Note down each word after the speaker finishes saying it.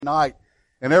night.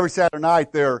 And every Saturday night,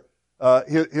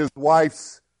 his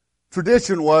wife's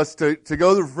tradition was to go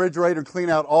to the refrigerator and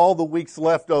clean out all the week's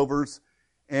leftovers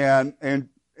and heat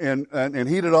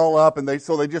it all up. And they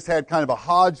just had kind of a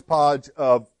hodgepodge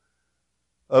of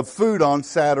food on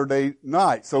Saturday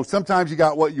night. So sometimes you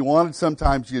got what you wanted,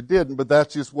 sometimes you didn't, but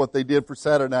that's just what they did for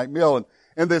Saturday night meal.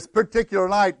 And this particular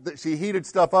night, that she heated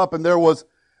stuff up, and there was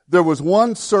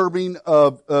one serving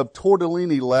of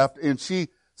tortellini left, and she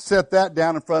set that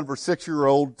down in front of her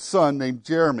 6-year-old son named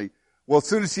Jeremy. Well, as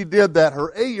soon as she did that,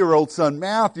 her 8-year-old son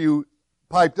Matthew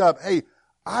piped up, "Hey,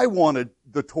 I wanted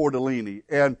the tortellini,"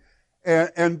 and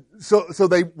so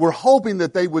they were hoping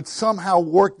that they would somehow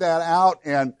work that out.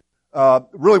 And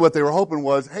really, what they were hoping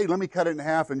was, "Hey, let me cut it in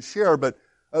half and share." But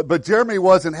Jeremy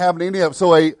wasn't having any of it.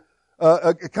 So a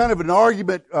kind of an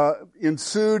argument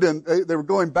ensued, and they were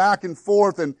going back and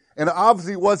forth, and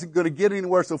obviously wasn't going to get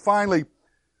anywhere. So finally,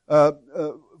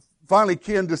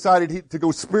 Ken decided to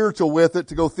go spiritual with it,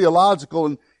 to go theological,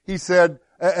 and he said,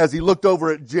 as he looked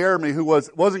over at Jeremy, who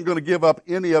wasn't going to give up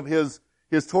any of his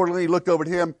tortellini, he looked over at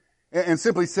him and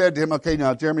simply said to him, "Okay,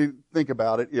 now, Jeremy, think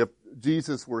about it. If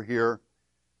Jesus were here,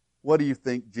 what do you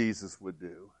think Jesus would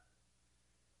do?"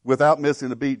 Without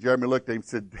missing a beat, Jeremy looked at him and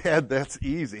said, "Dad, that's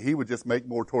easy. He would just make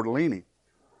more tortellini."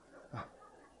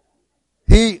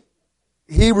 He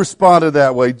responded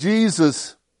that way.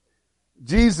 Jesus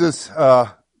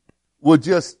would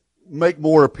just make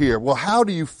more appear. Well, how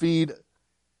do you feed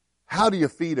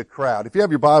a crowd? If you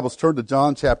have your Bibles, turn to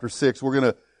John chapter 6. We're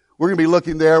gonna be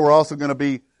looking there. We're also going to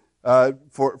be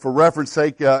for reference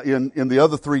sake in the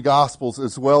other three Gospels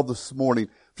as well this morning.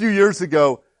 A few years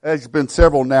ago, it's been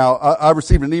several now, I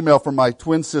received an email from my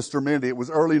twin sister, Mindy. It was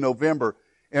early November.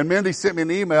 And Mindy sent me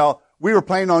an email. We were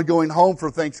planning on going home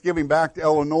for Thanksgiving back to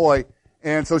Illinois.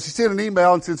 And so she sent an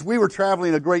email, and since we were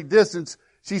traveling a great distance,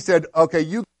 she said, "Okay,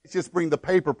 you guys just bring the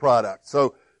paper product."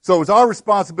 So it was our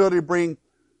responsibility to bring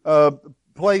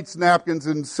plates, napkins,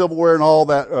 and silverware and all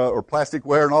that, or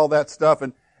plasticware and all that stuff.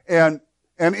 And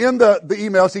in the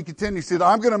email, she continued, she said,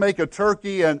 "I'm going to make a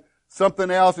turkey and something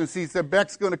else." And she said,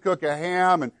 "Beck's going to cook a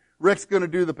ham, and Rick's going to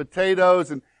do the potatoes."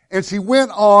 And she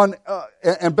went on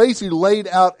and basically laid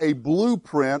out a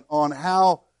blueprint on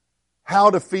how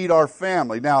to feed our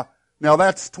family. Now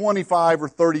that's 25 or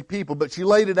 30 people, but she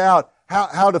laid it out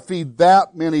how to feed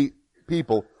that many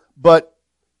people. But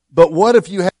what if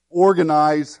you had to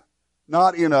organize,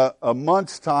 not in a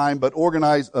month's time, but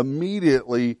organize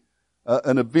immediately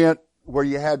an event where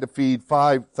you had to feed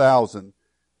 5,000?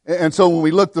 And so when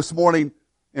we look this morning,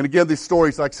 and again, these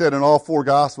stories, like I said, in all four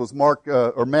Gospels,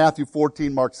 Matthew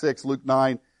 14, Mark 6, Luke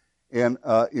 9, and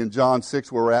in John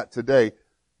 6, where we're at today,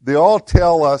 they all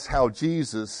tell us how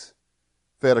Jesus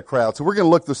fed a crowd. So we're going to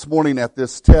look this morning at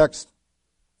this text,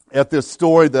 at this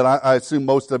story that I assume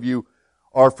most of you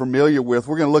are familiar with.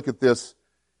 We're going to look at this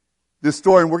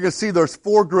story, and we're going to see there's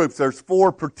four groups. There's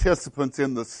four participants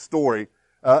in the story.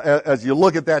 As you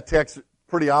look at that text,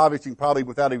 pretty obvious. You can probably,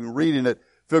 without even reading it,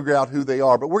 figure out who they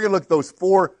are. But we're going to look at those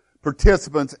four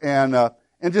participants and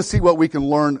just see what we can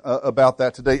learn about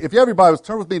that today. If you have your Bibles,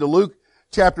 turn with me to Luke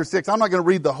chapter 6. I'm not going to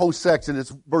read the whole section.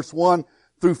 It's verse 1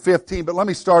 through 15. But let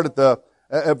me start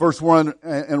at verse 1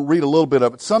 and read a little bit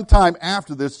of it. Sometime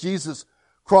after this, Jesus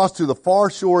crossed to the far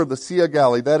shore of the Sea of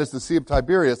Galilee, that is the Sea of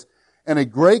Tiberias, and a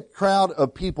great crowd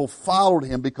of people followed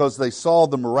him because they saw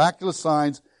the miraculous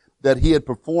signs that he had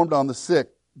performed on the sick.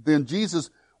 Then Jesus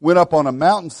went up on a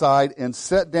mountainside and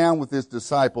sat down with his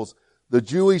disciples. The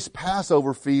Jewish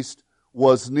Passover feast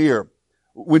was near.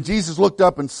 When Jesus looked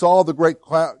up and saw the great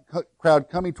crowd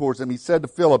coming towards him, he said to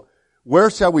Philip, where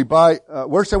shall we buy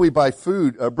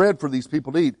bread for these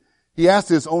people to eat? He asked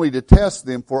this only to test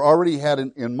them, for already he had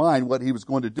in mind what he was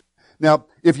going to do. Now,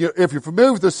 if you're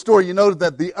familiar with this story, you know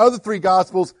that the other three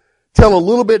Gospels tell a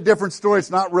little bit different story. It's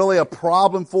not really a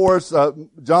problem for us.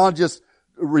 John just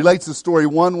relates the story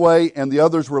one way, and the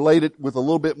others relate it with a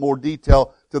little bit more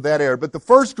detail to that area. But the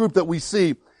first group that we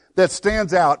see that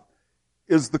stands out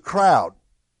is the crowd.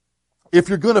 If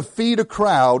you're going to feed a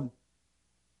crowd,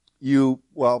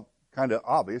 kind of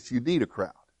obvious, you need a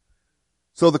crowd.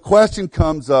 So the question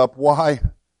comes up, why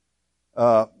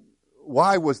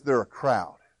was there a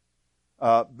crowd?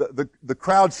 The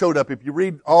crowd showed up. If you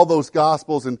read all those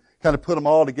Gospels and kind of put them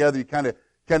all together, you kind of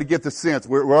get the sense.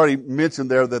 We already mentioned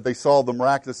there that they saw the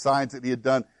miraculous signs that he had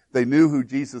done. They knew who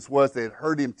Jesus was. They had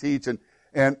heard him teach, and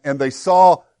they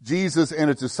saw Jesus and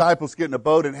his disciples get in a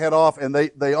boat and head off, and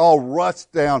they all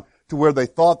rushed down to where they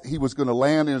thought he was going to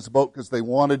land in his boat because they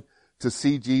wanted to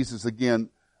see Jesus again.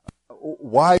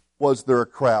 Why was there a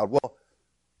crowd?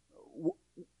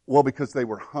 Well, because they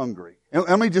were hungry. And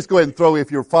let me just go ahead and throw,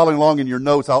 if you're following along in your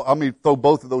notes, let me throw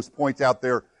both of those points out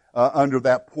there under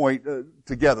that point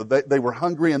together. They were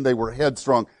hungry and they were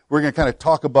headstrong. We're going to kind of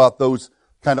talk about those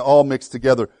kind of all mixed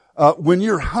together. When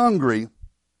you're hungry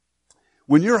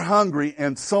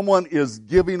and someone is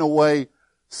giving away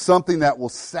something that will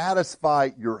satisfy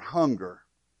your hunger,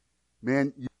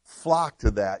 man, you flock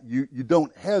to that. You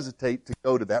don't hesitate to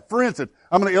go to that. For instance,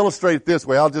 I'm going to illustrate it this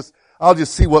way. I'll just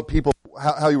see what people,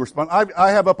 how you respond.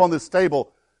 I have up on this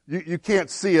table, you can't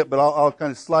see it, but I'll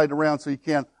kind of slide it around so you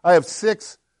can. I have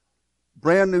 6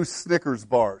 brand new Snickers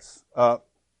bars. Well,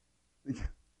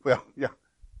 yeah.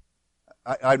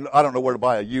 I don't know where to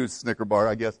buy a used Snicker bar,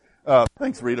 I guess.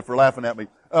 Thanks, Rita, for laughing at me.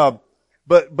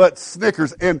 But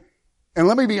Snickers, and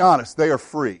let me be honest, they are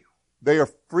free. They are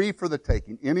free for the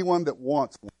taking. Anyone that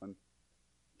wants one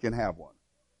can have one.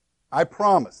 I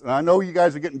promise. And I know you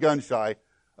guys are getting gun shy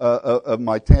of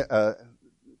my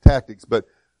tactics, but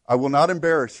I will not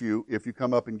embarrass you if you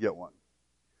come up and get one.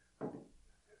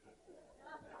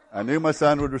 I knew my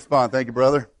son would respond. Thank you,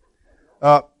 brother.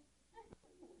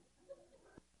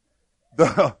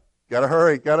 Gotta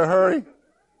hurry.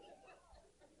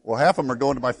 Well, half of them are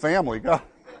going to my family. God.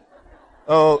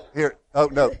 Oh, here. Oh,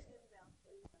 no.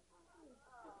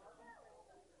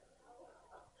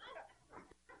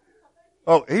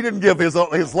 Oh, he didn't give his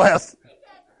last.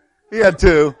 He had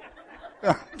 2.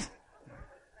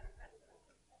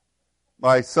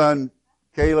 My son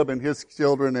Caleb and his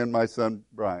children, and my son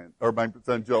Brian, or my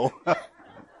son Joel.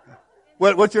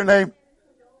 What's your name?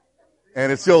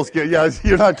 And it's Joel's kid. Yeah,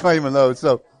 you're not claiming those.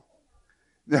 So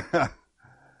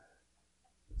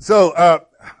I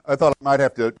thought I might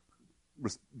have to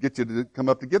get you to come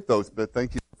up to get those, but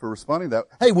thank you for responding to that.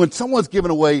 Hey, when someone's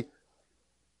giving away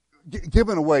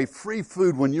free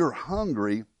food when you're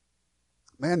hungry,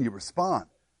 man, you respond.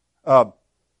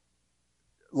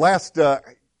 Last,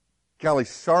 Callie,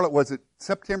 Charlotte, was it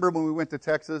September when we went to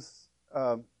Texas?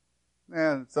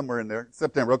 Somewhere in there.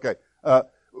 September, okay.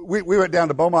 We went down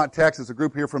to Beaumont, Texas, a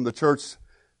group here from the church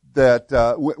that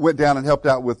went down and helped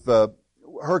out with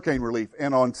hurricane relief.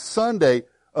 And on Sunday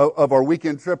of our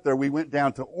weekend trip there, we went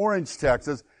down to Orange,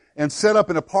 Texas, and set up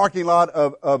in a parking lot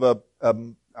of a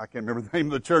I can't remember the name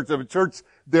of the church, of a church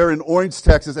there in Orange,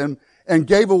 Texas, and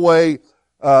gave away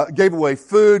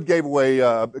food, gave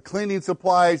away cleaning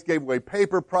supplies, gave away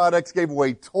paper products, gave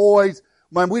away toys.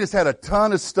 Man, we just had a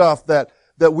ton of stuff that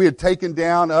we had taken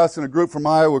down, us and a group from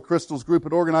Iowa, Crystal's group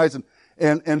had organized,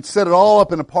 and set it all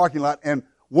up in a parking lot. And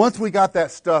once we got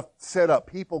that stuff set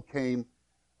up, people came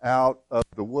out of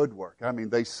the woodwork. I mean,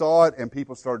 they saw it, and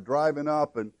people started driving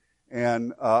up, and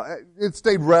it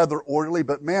stayed rather orderly.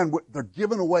 But man, they're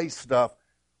giving away stuff.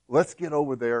 Let's get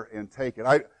over there and take it.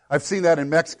 I've seen that in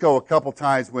Mexico a couple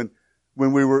times when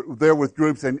we were there with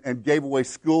groups and gave away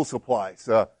school supplies.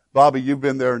 Bobby, you've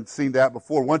been there and seen that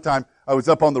before. One time I was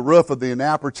up on the roof of the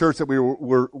Anapra church that we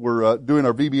were doing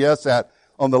our VBS at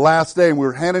on the last day, and we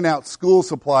were handing out school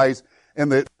supplies,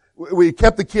 and we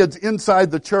kept the kids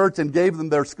inside the church and gave them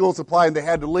their school supply, and they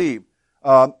had to leave.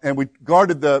 And we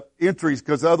guarded the entries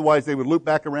because otherwise they would loop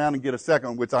back around and get a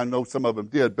second one, which I know some of them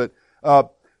did. But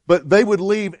they would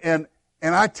leave, and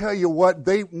I tell you what,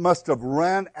 they must have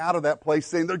ran out of that place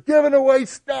saying, they're giving away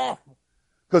stuff.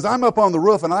 Because I'm up on the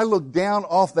roof, and I looked down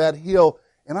off that hill,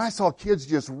 and I saw kids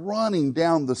just running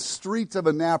down the streets of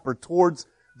Anapra towards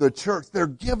the church. They're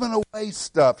giving away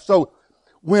stuff. So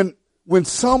when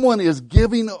someone is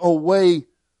giving away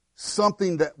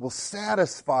something that will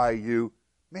satisfy you,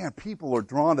 man, people are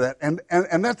drawn to that.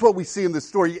 And that's what we see in this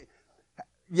story.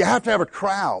 You have to have a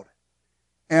crowd.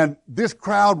 And this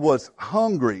crowd was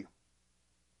hungry.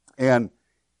 And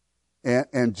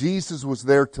Jesus was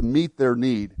there to meet their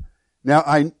need. Now,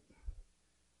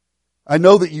 I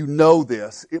know that you know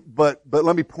this, but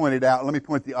let me point it out. Let me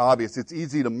point the obvious. It's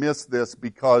easy to miss this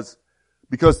because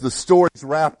the story's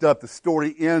wrapped up. The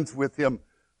story ends with him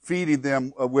feeding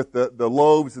them with the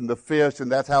loaves and the fish,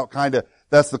 and that's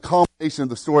the culmination of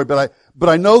the story. But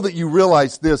I know that you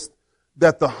realize this,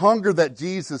 that the hunger that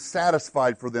Jesus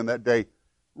satisfied for them that day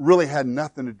really had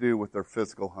nothing to do with their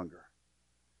physical hunger.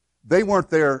 They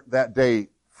weren't there that day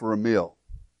for a meal.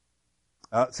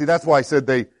 See, that's why I said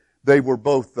they were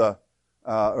both,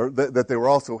 that they were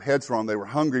also headstrong. They were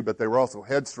hungry, but they were also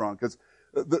headstrong. Because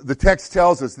the text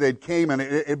tells us they came, and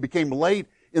it became late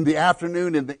in the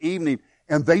afternoon, in the evening,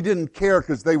 and they didn't care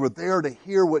because they were there to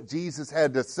hear what Jesus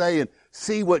had to say and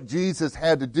see what Jesus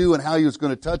had to do and how he was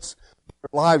going to touch their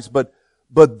lives. But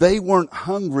they weren't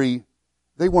hungry.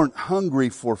 They weren't hungry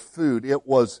for food. It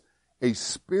was a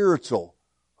spiritual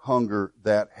hunger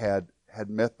that had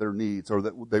met their needs, or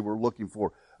that they were looking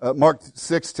for. Mark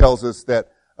 6 tells us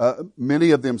that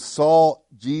Many of them saw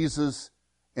Jesus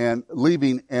and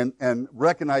leaving and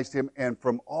recognized him, and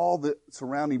from all the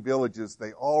surrounding villages,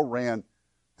 they all ran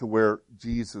to where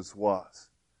Jesus was.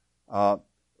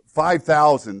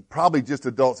 5,000, probably just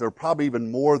adults. There were probably even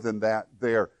more than that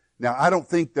there. Now, I don't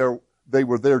think they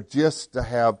were there just to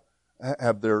have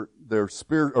their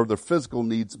spirit or their physical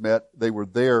needs met. They were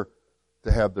there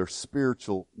to have their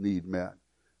spiritual need met.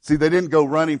 See, they didn't go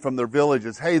running from their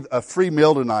villages. Hey, a free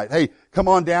meal tonight. Hey, come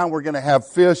on down. We're going to have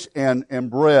fish and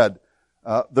bread.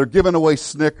 They're giving away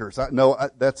Snickers.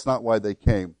 That's not why they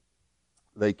came.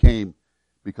 They came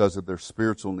because of their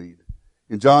spiritual need.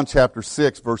 In John chapter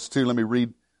 6, verse 2, let me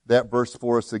read that verse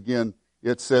for us again.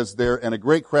 It says there, and a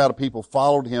great crowd of people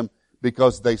followed him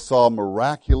because they saw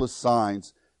miraculous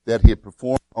signs that he had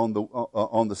performed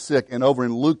on the sick. And over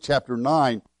in Luke chapter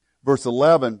 9, verse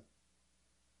 11,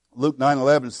 Luke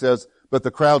 9:11 says, but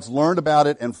the crowds learned about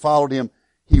it and followed him.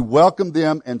 He welcomed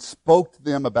them and spoke to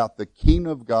them about the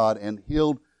kingdom of God and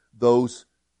healed those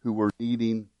who were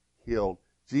needing healed.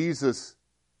 Jesus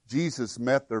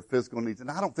met their physical needs.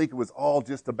 And I don't think it was all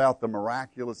just about the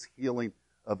miraculous healing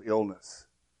of illness.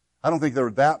 I don't think there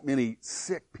were that many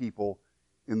sick people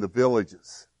in the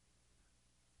villages.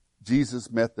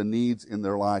 Jesus met the needs in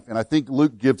their life. And I think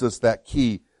Luke gives us that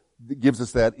key, gives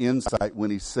us that insight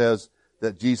when he says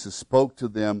that Jesus spoke to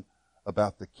them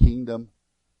about the kingdom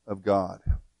of God.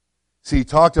 See, he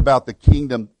talked about the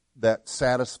kingdom that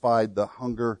satisfied the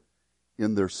hunger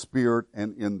in their spirit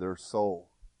and in their soul.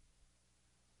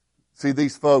 See,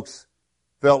 these folks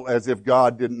felt as if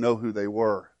God didn't know who they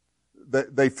were.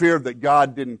 They feared that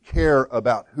God didn't care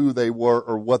about who they were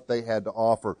or what they had to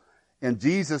offer. And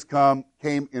Jesus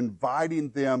came inviting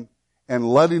them and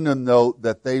letting them know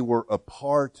that they were a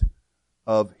part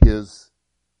of his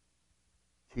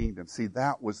kingdom. See,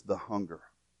 that was the hunger.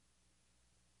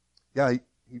 Yeah,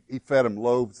 he fed them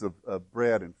loaves of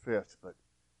bread and fish, but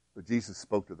Jesus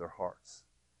spoke to their hearts.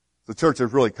 So church,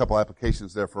 there's really a couple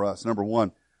applications there for us. Number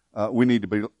one, we need to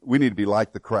be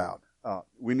like the crowd.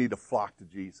 We need to flock to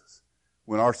Jesus.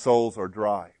 When our souls are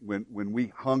dry, when we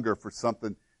hunger for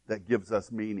something that gives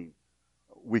us meaning,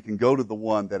 we can go to the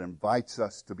one that invites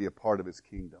us to be a part of his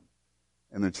kingdom.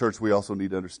 And then church, we also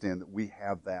need to understand that we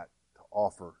have that to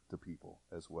offer to people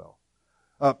as well.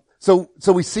 So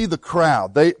we see the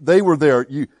crowd. They were there.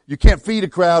 You can't feed a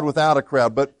crowd without a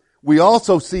crowd, but we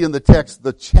also see in the text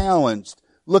the challenged.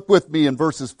 Look with me in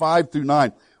verses 5 through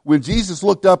 9. When Jesus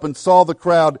looked up and saw the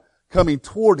crowd coming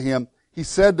toward him, he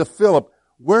said to Philip,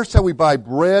 where shall we buy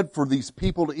bread for these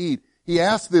people to eat? He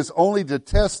asked this only to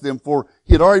test them, for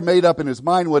he had already made up in his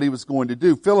mind what he was going to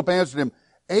do. Philip answered him,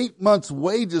 8 months'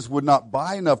 wages would not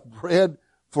buy enough bread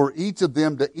for each of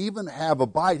them to even have a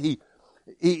bite.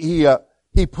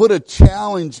 He put a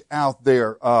challenge out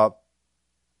there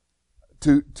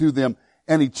to them,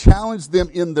 and he challenged them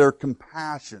in their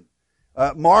compassion.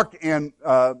 Mark and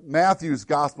Matthew's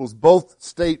Gospels both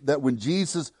state that when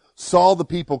Jesus saw the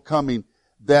people coming,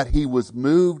 that he was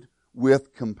moved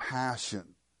with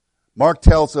compassion. Mark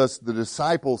tells us the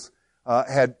disciples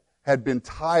had been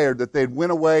tired, that they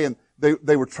went away and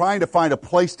they were trying to find a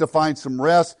place to find some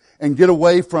rest and get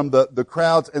away from the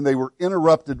crowds, and they were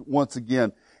interrupted once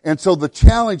again. And so the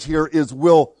challenge here is,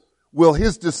 will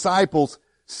his disciples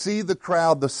see the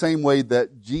crowd the same way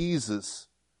that Jesus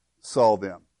saw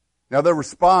them? Now, their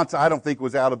response, I don't think,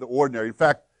 was out of the ordinary. In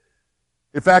fact,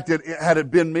 had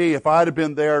it been me, if I'd have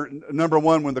been there, number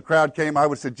one, when the crowd came, I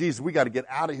would have said, Jesus, we got to get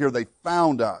out of here. They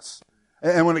found us.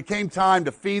 And when it came time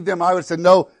to feed them, I would have said,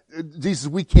 no, Jesus,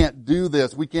 we can't do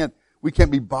this. We can't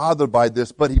be bothered by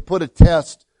this. But he put a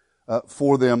test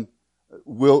for them.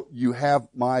 Will you have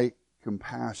my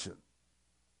compassion?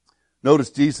 Notice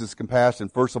Jesus' compassion,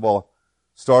 first of all,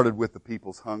 started with the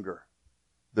people's hunger,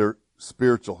 their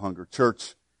spiritual hunger.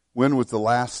 Church, when was the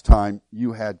last time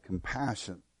you had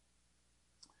compassion?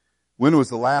 When was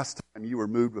the last time you were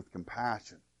moved with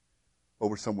compassion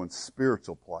over someone's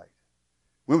spiritual plight?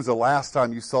 When was the last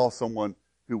time you saw someone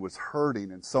who was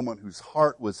hurting and someone whose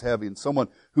heart was heavy and someone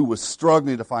who was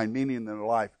struggling to find meaning in their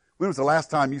life? When was the last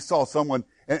time you saw someone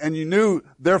and you knew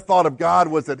their thought of God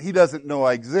was that he doesn't know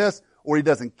I exist or he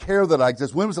doesn't care that I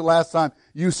exist? When was the last time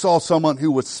you saw someone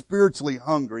who was spiritually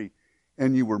hungry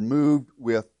and you were moved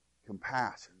with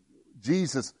compassion?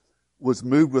 Jesus was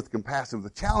moved with compassion.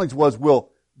 The challenge was, will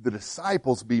the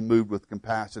disciples be moved with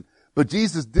compassion? But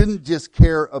Jesus didn't just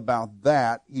care about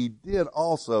that. He did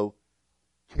also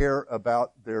care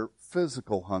about their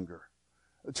physical hunger.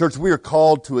 Church, we are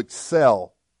called to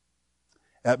excel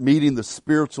at meeting the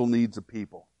spiritual needs of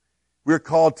people. We're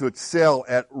called to excel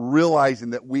at realizing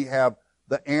that we have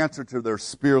the answer to their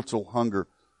spiritual hunger.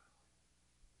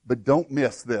 But don't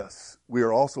miss this. We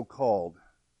are also called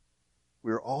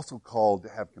to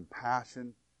have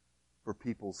compassion for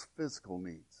people's physical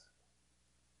needs.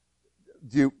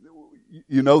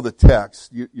 You know the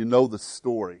text, you know the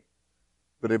story,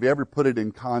 but have you ever put it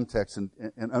in context and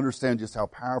understand just how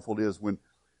powerful it is when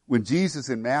Jesus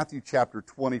in Matthew chapter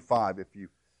 25, if you're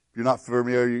not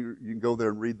familiar, you can go there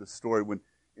and read the story. When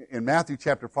in Matthew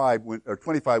chapter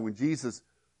 25, when Jesus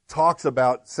talks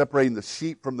about separating the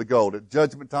sheep from the goat, at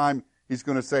judgment time, he's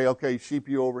going to say, okay, sheep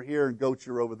you over here and goats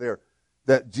you're over there.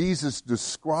 That Jesus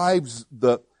describes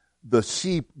the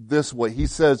sheep this way. He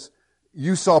says,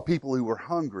 you saw people who were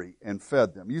hungry and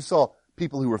fed them. You saw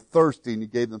people who were thirsty and you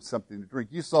gave them something to drink.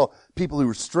 You saw people who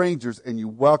were strangers and you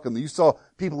welcomed them. You saw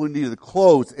people who needed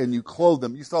clothes and you clothed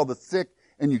them. You saw the sick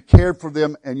and you cared for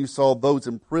them, and you saw those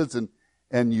in prison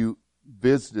and you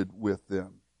visited with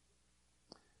them.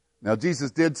 Now,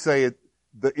 Jesus did say at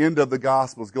the end of the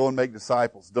Gospels, go and make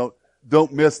disciples.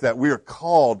 Don't miss that. We are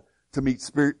called to meet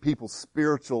people's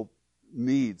spiritual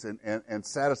needs and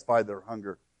satisfy their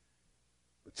hunger.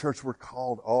 But church, we're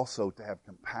called also to have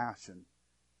compassion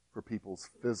for people's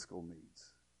physical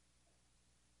needs.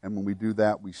 And when we do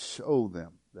that, we show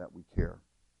them that we care.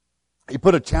 He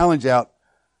put a challenge out.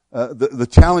 The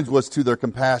challenge was to their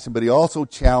compassion, but he also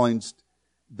challenged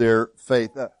their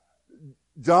faith.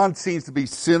 John seems to be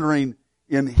centering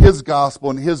in his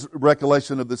gospel and his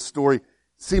recollection of this story,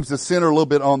 seems to center a little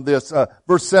bit on this.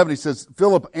 Verse 7, he says,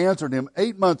 Philip answered him,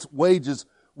 8 months' wages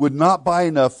would not buy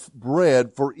enough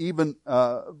bread for even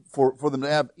for them to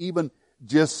have even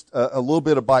just a little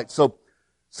bit of bite. So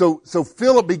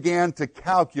Philip began to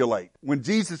calculate. When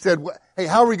Jesus said, hey,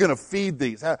 how are we going to feed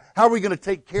these? How are we going to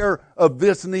take care of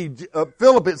this need?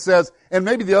 Philip, it says, and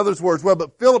maybe the others were as well,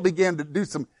 but Philip began to do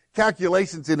some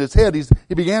calculations in his head.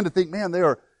 He began to think, man, they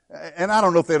are, and I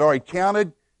don't know if they'd already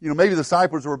counted. Maybe the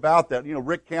disciples were about that.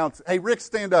 Rick counts. Hey, Rick,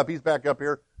 stand up. He's back up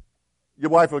here. Your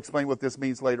wife will explain what this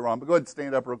means later on, but go ahead and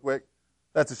stand up real quick.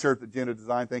 That's a shirt that Jenna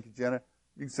designed. Thank you, Jenna.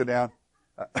 You can sit down.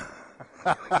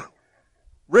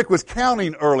 Rick was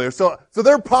counting earlier. So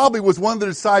there probably was one of the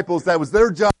disciples that was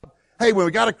their job. Hey, when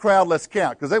we got a crowd, let's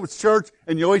count. Because it was church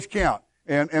and you always count.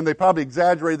 And they probably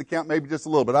exaggerated the count maybe just a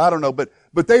little bit. I don't know. But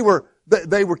they were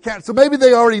counting. So maybe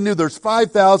they already knew there's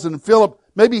 5,000. And Philip,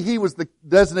 maybe he was the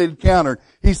designated counter.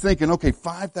 He's thinking, okay,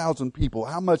 5,000 people.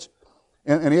 How much?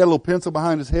 And he had a little pencil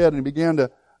behind his head and he began to,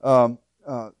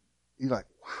 he's like,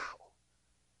 wow,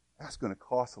 that's going to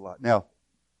cost a lot. Now,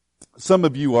 some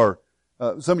of you have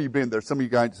been there. Some of you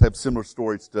guys have similar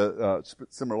stories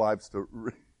similar lives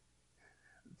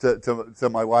to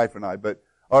my wife and I. But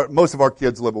most of our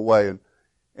kids live away,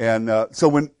 and so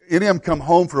when any of them come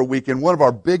home for a weekend, one of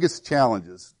our biggest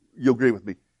challenges, you'll agree with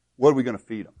me, what are we going to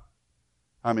feed them?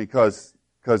 I mean, because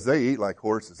they eat like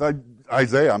horses.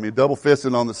 Isaiah, double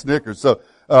fisting on the Snickers. So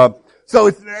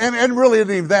it's and really it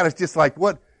isn't even that. It's just like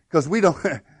what? Because we don't,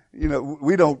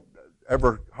 we don't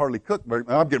ever hardly cook.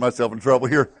 I'm getting myself in trouble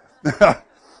here.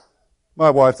 My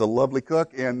wife's a lovely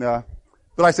cook,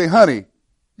 but I say, honey,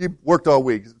 you worked all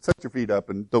week. Set your feet up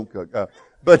and don't cook.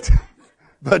 But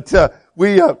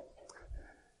we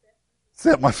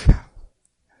set my.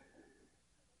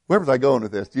 Where was I going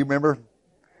with this? Do you remember?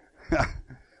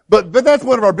 But that's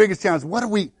one of our biggest challenges. What are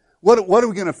we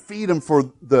going to feed them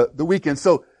for the weekend?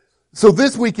 So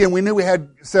this weekend we knew we had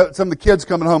some of the kids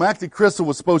coming home. Actually, Crystal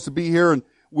was supposed to be here and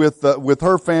with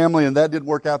her family, and that didn't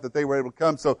work out that they were able to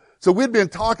come. So we'd been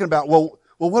talking about, well,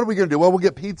 what are we going to do? Well, we'll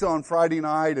get pizza on Friday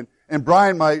night, and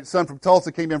Brian, my son from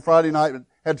Tulsa, came in Friday night and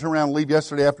had to turn around and leave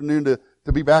yesterday afternoon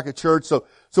to be back at church. So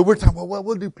we're talking, well,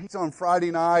 we'll do pizza on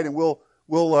Friday night, and we'll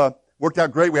worked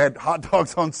out great. We had hot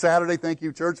dogs on Saturday. Thank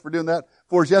you, church, for doing that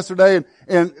for us yesterday.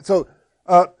 And so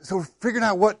we're figuring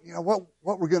out what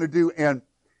we're going to do. And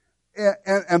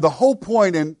the whole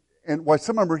point, and why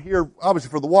some of them are here,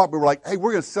 obviously for the walk, but we're like, hey,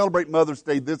 we're going to celebrate Mother's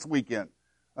Day this weekend.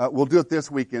 We'll do it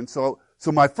this weekend. So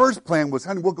my first plan was,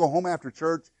 honey, we'll go home after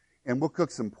church and we'll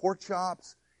cook some pork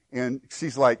chops. And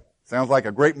she's like, sounds like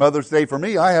a great Mother's Day for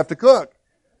me. I have to cook.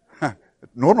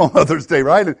 Normal Mother's Day,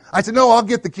 right? And I said, no, I'll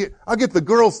get the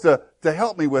girls to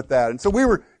help me with that. And so we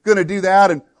were going to do that.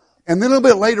 And then a little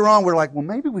bit later on, we're like, well,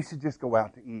 maybe we should just go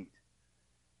out to eat.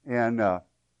 And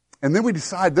then we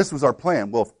decided this was our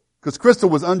plan. Well, because Crystal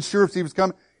was unsure if she was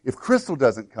coming. If Crystal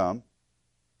doesn't come,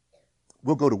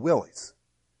 we'll go to Willie's.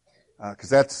 Because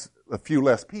that's a few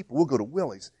less people. We'll go to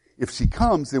Willie's. If she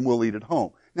comes, then we'll eat at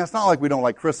home. Now, it's not like we don't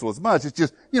like Crystal as much. It's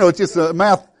just, it's just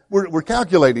math we're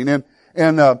calculating. And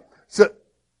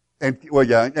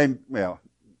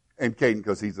Caden,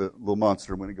 because he's a little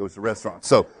monster when he goes to restaurants.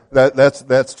 So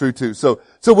that's true too. So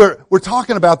we're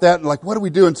talking about that and like, what do we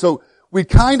do? And so we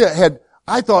kind of had,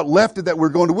 I thought left it that we were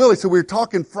going to Willie's. So we were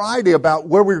talking Friday about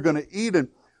where we were going to eat and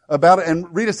about it.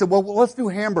 And Rita said, well, let's do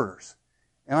hamburgers.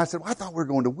 And I said, well, I thought we were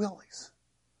going to Willie's.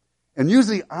 And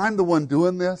usually I'm the one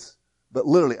doing this, but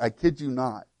literally, I kid you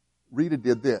not, Rita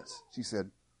did this. She said,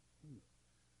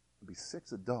 there'll be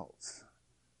 6 adults.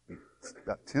 It's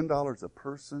about $10 a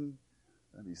person.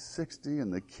 That'd be 60,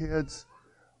 and the kids.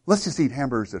 Let's just eat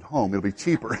hamburgers at home. It'll be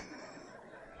cheaper.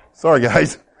 Sorry,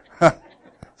 guys.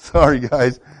 Sorry,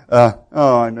 guys.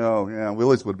 Oh, I know. Yeah,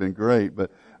 Willie's would have been great,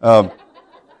 but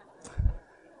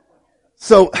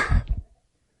so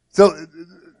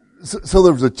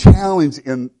there was a challenge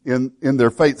in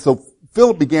their faith. So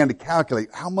Philip began to calculate,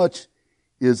 how much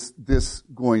is this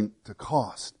going to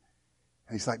cost?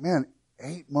 And he's like, man,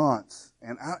 8 months,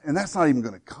 and that's not even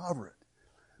going to cover it.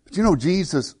 But you know,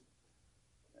 Jesus,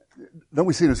 don't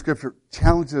we see in the Scripture,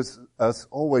 challenges us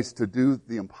always to do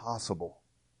the impossible.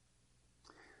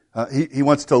 He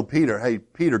once told Peter, hey,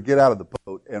 Peter, get out of the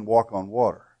boat and walk on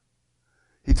water.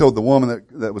 He told the woman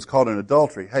that was caught in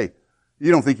adultery, hey,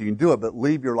 you don't think you can do it, but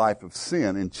leave your life of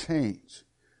sin and change.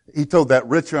 He told that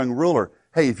rich young ruler,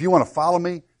 hey, if you want to follow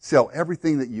me, sell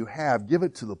everything that you have, give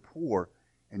it to the poor,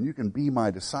 and you can be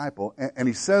my disciple. And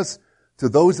he says to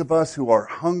those of us who are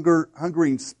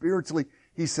hungering spiritually,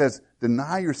 he says,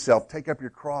 deny yourself, take up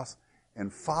your cross,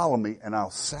 and follow me, and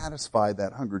I'll satisfy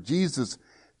that hunger. Jesus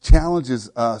challenges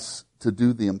us to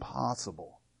do the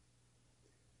impossible.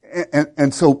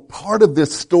 And so part of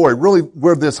this story, really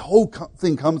where this whole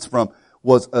thing comes from,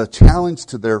 was a challenge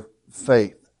to their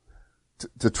faith.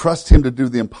 To trust Him to do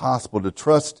the impossible, to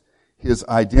trust His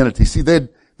identity. See,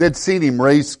 they'd seen Him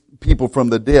raise people from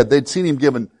the dead. They'd seen Him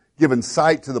given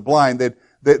sight to the blind.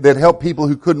 They'd helped people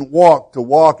who couldn't walk to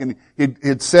walk, and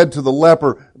He'd said to the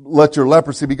leper, let your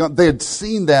leprosy be gone. They had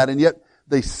seen that, and yet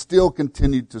they still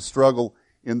continued to struggle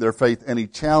in their faith, and He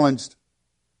challenged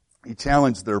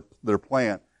their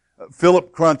plan.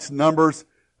 Philip crunched numbers.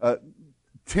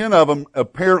 10 of them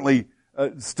apparently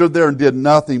stood there and did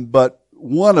nothing, but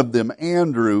one of them,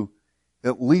 Andrew,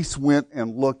 at least went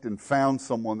and looked and found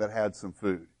someone that had some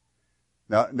food.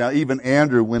 Now even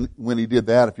Andrew, when he did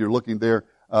that, if you're looking there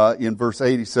in verse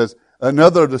 8, he says,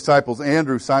 another of the disciples,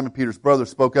 Andrew, Simon Peter's brother,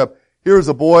 spoke up, here's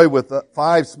a boy with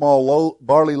 5 small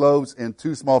barley loaves and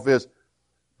 2 small fish,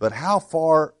 but how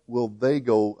far will they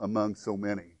go among so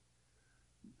many?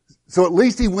 So at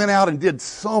least he went out and did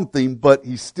something, but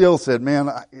he still said, man,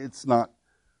 it's not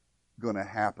going to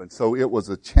happen. So it was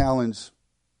a challenge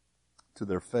to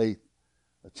their faith,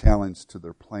 a challenge to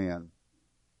their plan.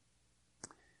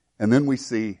 And then we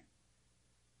see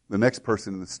the next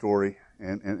person in the story,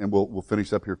 and we'll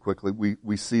finish up here quickly.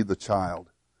 We see the child.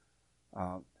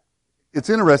 It's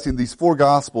interesting, these 4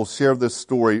 Gospels share this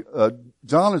story.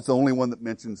 John is the only one that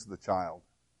mentions the child.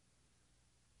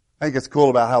 I think it's cool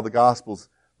about how the Gospels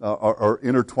are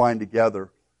intertwined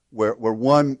together, where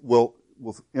one will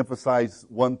emphasize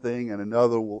one thing and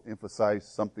another will emphasize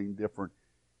something different.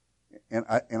 And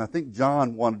I think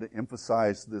John wanted to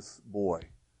emphasize this boy.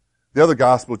 The other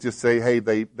Gospels just say, hey,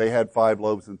 they had 5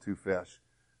 loaves and 2 fish.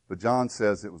 But John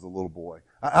says it was a little boy.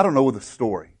 I don't know the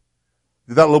story.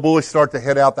 Did that little boy start to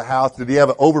head out the house? Did he have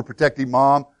an overprotective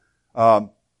mom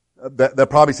that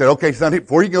probably said, okay, son,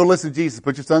 before you go listen to Jesus,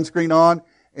 put your sunscreen on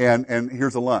and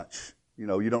here's a lunch. You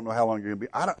know, you don't know how long you're going to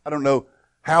be. I don't know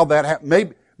how that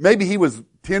happened. Maybe he was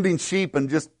tending sheep and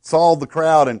just saw the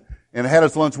crowd and had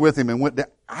his lunch with him and went down.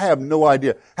 I have no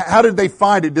idea. How did they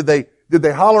find it? Did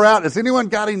they holler out, has anyone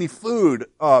got any food?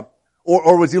 Or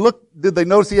was did they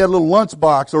notice he had a little lunch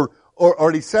box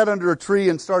or he sat under a tree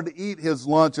and started to eat his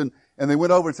lunch and they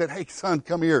went over and said, hey son,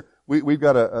 come here. We've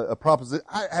got a proposition.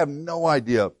 I have no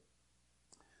idea.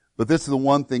 But this is the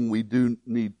one thing we do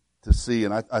need to see,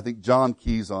 and I think John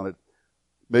keys on it.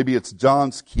 Maybe it's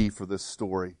John's key for this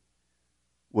story,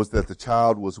 was that the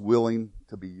child was willing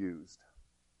to be used.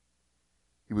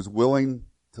 He was willing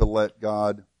to let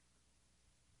God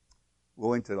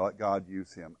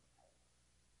use him.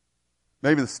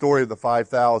 Maybe the story of the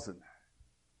 5,000,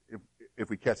 if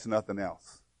we catch nothing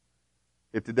else.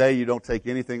 If today you don't take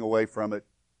anything away from it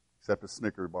except a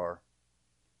Snicker bar,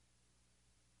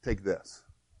 take this.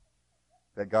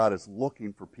 That God is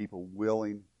looking for people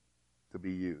willing to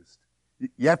be used.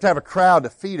 You have to have a crowd to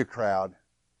feed a crowd,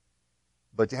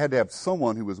 but you had to have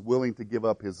someone who was willing to give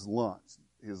up his lunch,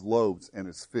 his loaves, and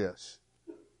his fish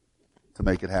to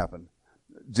make it happen.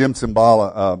 Jim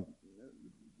Cymbala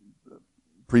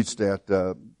preached at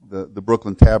the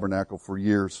Brooklyn Tabernacle for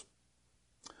years.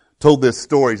 Told this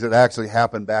story that actually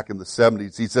happened back in the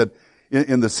 70s. He said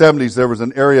in the 70s there was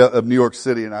an area of New York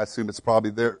City, and I assume it's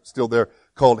probably still there,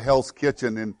 called Hell's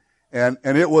Kitchen, and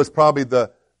it was probably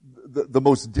the the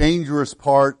most dangerous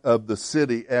part of the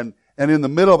city. And in the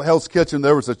middle of Hell's Kitchen,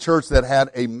 there was a church that had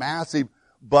a massive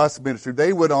bus ministry.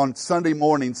 They would on Sunday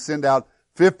mornings send out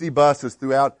 50 buses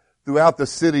throughout the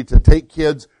city to take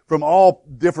kids from all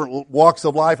different walks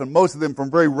of life, and most of them from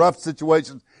very rough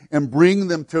situations, and bring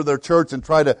them to their church and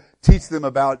try to teach them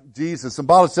about Jesus. And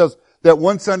Bala says that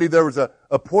one Sunday there was a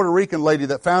Puerto Rican lady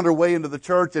that found her way into the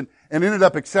church and ended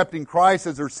up accepting Christ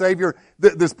as her Savior.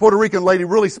 This Puerto Rican lady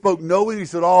really spoke no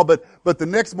English at all, but the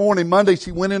next morning, Monday,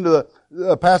 she went into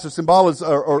Pastor Simbala's,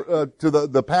 to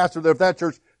the pastor there of that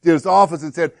church, to his office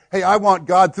and said, "Hey, I want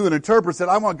God," through an interpreter, said,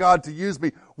 "I want God to use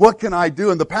me. What can I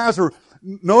do?" And the pastor,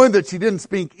 knowing that she didn't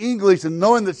speak English and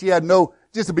knowing that she had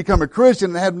just to become a Christian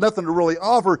and had nothing to really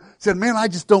offer, said, "Man, I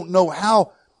just don't know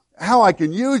how I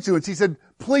can use you." And she said,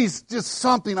 "Please, just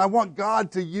something. I want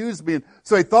God to use me." And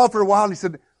so he thought for a while and he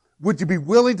said, "Would you be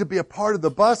willing to be a part of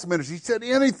the bus ministry?" She said,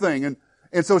 "Anything."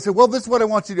 And so he said, "Well, this is what I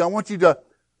want you to do. I want you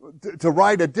to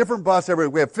ride a different bus every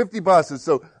week. We have 50 buses,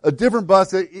 so a different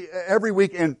bus every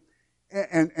week and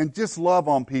just love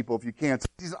on people if you can." So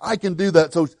she said, "I can do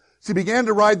that." So she began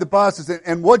to ride the buses,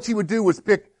 and what she would do was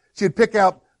she'd pick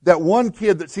out that one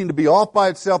kid that seemed to be off by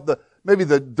itself, maybe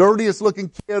the dirtiest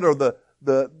looking kid or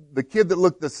the kid that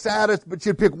looked the saddest, but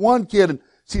she'd pick one kid and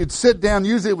she'd sit down,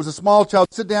 usually it was a small child,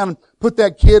 sit down and put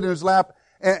that kid in his lap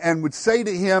and would say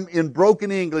to him in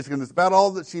broken English, and it's about all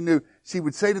that she knew, she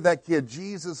would say to that kid,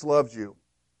 "Jesus loves you,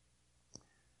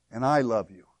 and I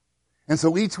love you." And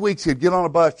so each week she'd get on a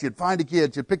bus, she'd find a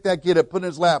kid, she'd pick that kid up, put it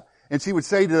in his lap, and she would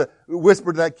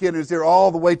whisper to that kid in his ear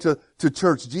all the way to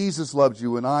church, "Jesus loves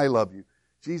you, and I love you.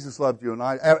 Jesus loves you, and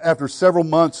I." After several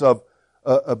months of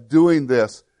doing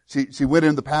this, she went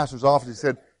into the pastor's office and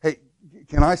said, "Hey,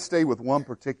 can I stay with one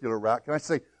particular route? Can I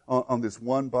stay on this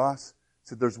one bus?"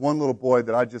 Said, "There's one little boy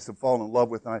that I just have fallen in love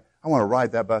with, and I want to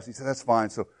ride that bus." He said, "That's fine."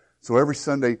 So every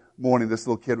Sunday morning, this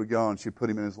little kid would go and she'd put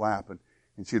him in his lap,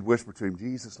 and she'd whisper to him,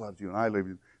 "Jesus loves you, and I love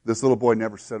you." This little boy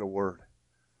never said a word.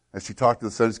 As she talked to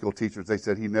the Sunday school teachers, they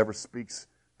said he never speaks,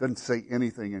 doesn't say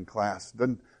anything in class,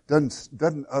 doesn't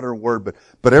utter a word.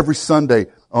 But every Sunday,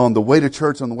 on the way to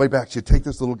church, on the way back, she'd take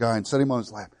this little guy and set him on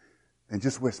his lap and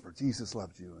just whisper, "Jesus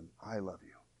loves you, and I love you.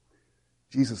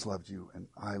 Jesus loves you, and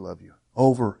I love you."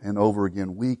 Over and over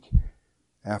again, week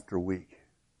after week.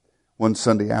 One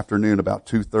Sunday afternoon, about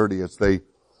 2:30, as they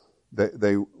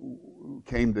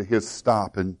came to his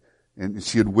stop, and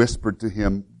she had whispered to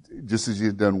him, just as she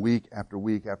had done week after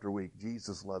week after week,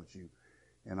 "Jesus loves you,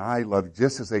 and I love you."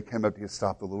 Just as they came up to his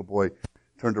stop, the little boy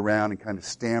turned around and kind of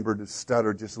stammered and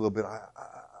stuttered just a little bit,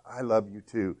 I love you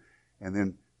too. And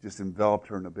then just enveloped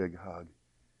her in a big hug.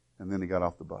 And then he got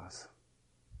off the bus.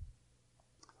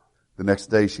 The next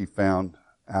day she found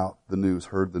out the news,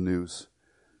 heard the news.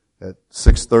 At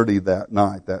 6:30 that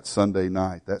night, that Sunday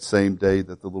night, that same day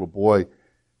that the little boy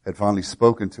had finally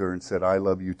spoken to her and said, "I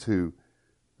love you too,"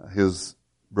 his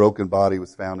broken body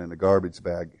was found in a garbage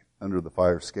bag under the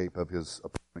fire escape of his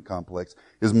apartment complex.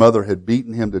 His mother had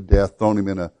beaten him to death, thrown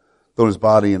his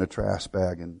body in a trash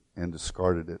bag and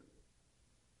discarded it.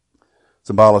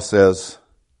 Zambala says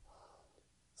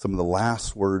some of the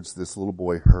last words this little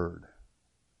boy heard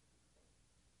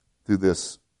through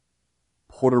this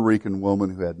Puerto Rican woman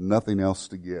who had nothing else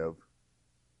to give,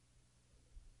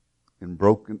 in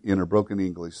her broken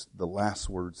English, the last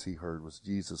words he heard was,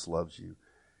 "Jesus loves you,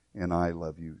 and I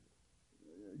love you."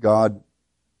 God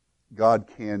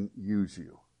can use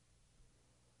you.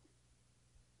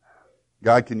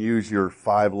 God can use your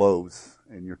 5 loaves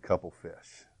and your couple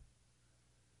fish.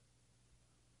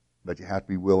 But you have to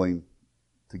be willing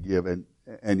to give, and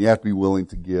you have to be willing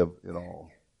to give it all.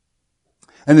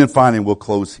 And then finally, we'll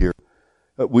close here.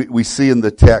 We see in the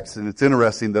text, and it's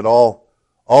interesting that all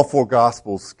 4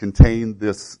 Gospels contain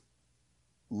this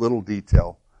little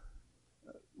detail.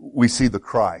 We see the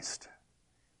Christ.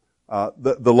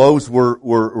 The loaves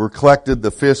were collected, the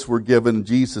fish were given,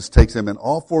 Jesus takes them, and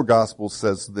all 4 Gospels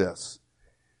says this,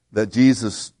 that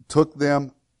Jesus took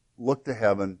them, looked to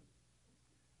heaven,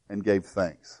 and gave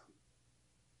thanks.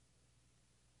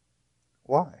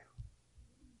 Why?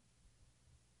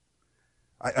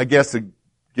 I guess to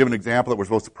give an example that we're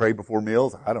supposed to pray before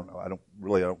meals, I don't know. I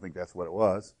don't think that's what it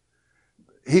was.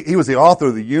 He was the author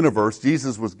of the universe.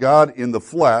 Jesus was God in the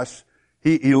flesh.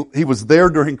 He was there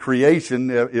during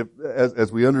creation,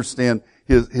 as we understand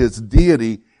his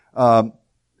deity.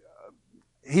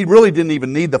 He really didn't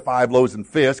even need the 5 loaves and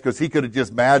fish, because he could have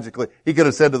just he could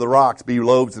have said to the rocks, "Be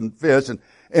loaves and fish."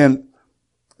 And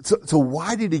so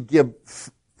why did he give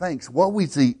thanks? What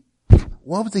was he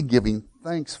giving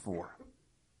thanks for?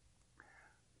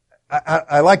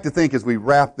 I like to think, as we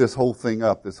wrap this whole thing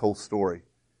up, this whole story,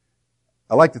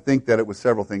 I like to think that it was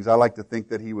several things. I like to think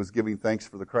that he was giving thanks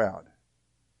for the crowd.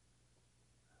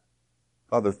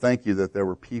 Father, thank you that there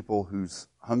were people whose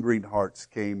hungering hearts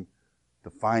came to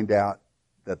find out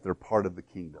that they're part of the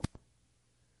kingdom,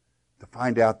 to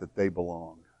find out that they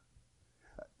belong.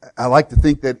 I like to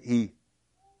think that he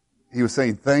was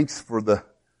saying thanks for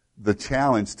the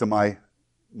challenge to my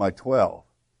 12.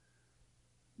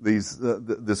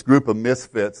 This group of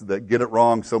misfits that get it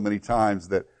wrong so many times,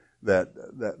 that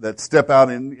step out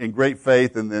in great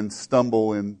faith and then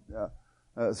stumble in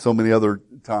so many other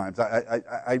times.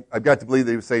 I've got to believe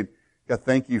that he was saying, God,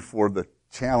 thank you for the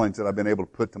challenge that I've been able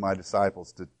to put to my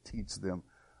disciples to teach them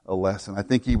a lesson. I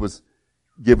think he was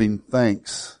giving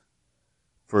thanks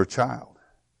for a child.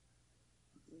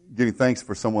 Giving thanks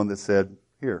for someone that said,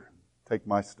 here, take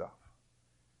my stuff.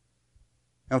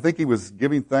 And I think he was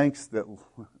giving thanks that,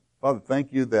 Father,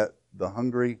 thank you that the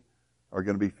hungry are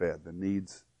going to be fed. The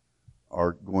needs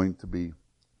are going to be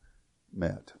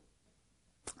met.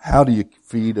 How do you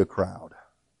feed a crowd?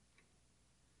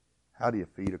 How do you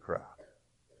feed a crowd?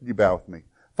 Would you bow with me?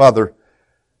 Father,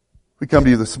 we come to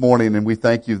you this morning and we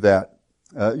thank you that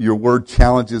your word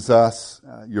challenges us.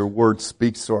 Your word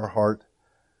speaks to our heart.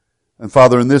 And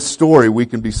Father, in this story, we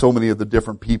can be so many of the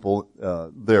different people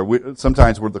there.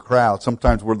 Sometimes we're the crowd.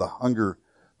 Sometimes we're the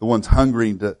ones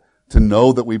hungering to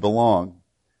know that we belong.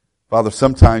 Father,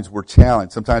 sometimes we're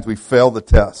challenged. Sometimes we fail the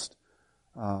test.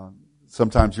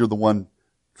 Sometimes you're the one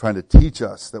trying to teach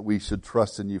us that we should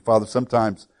trust in you. Father,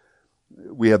 sometimes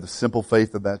we have the simple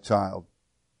faith of that child,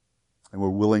 and we're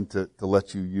willing to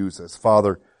let you use us.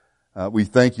 Father, we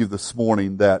thank you this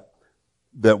morning that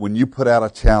when you put out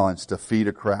a challenge to feed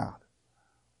a crowd,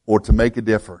 or to make a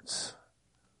difference,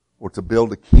 or to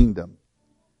build a kingdom,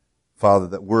 Father,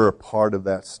 that we're a part of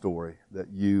that story, that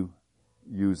you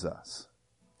use us.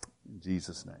 In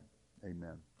Jesus' name,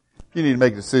 amen. If you need to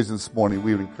make a decision this morning,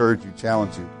 we would encourage you,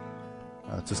 challenge you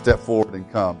to step forward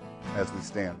and come as we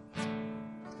stand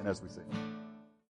and as we sing.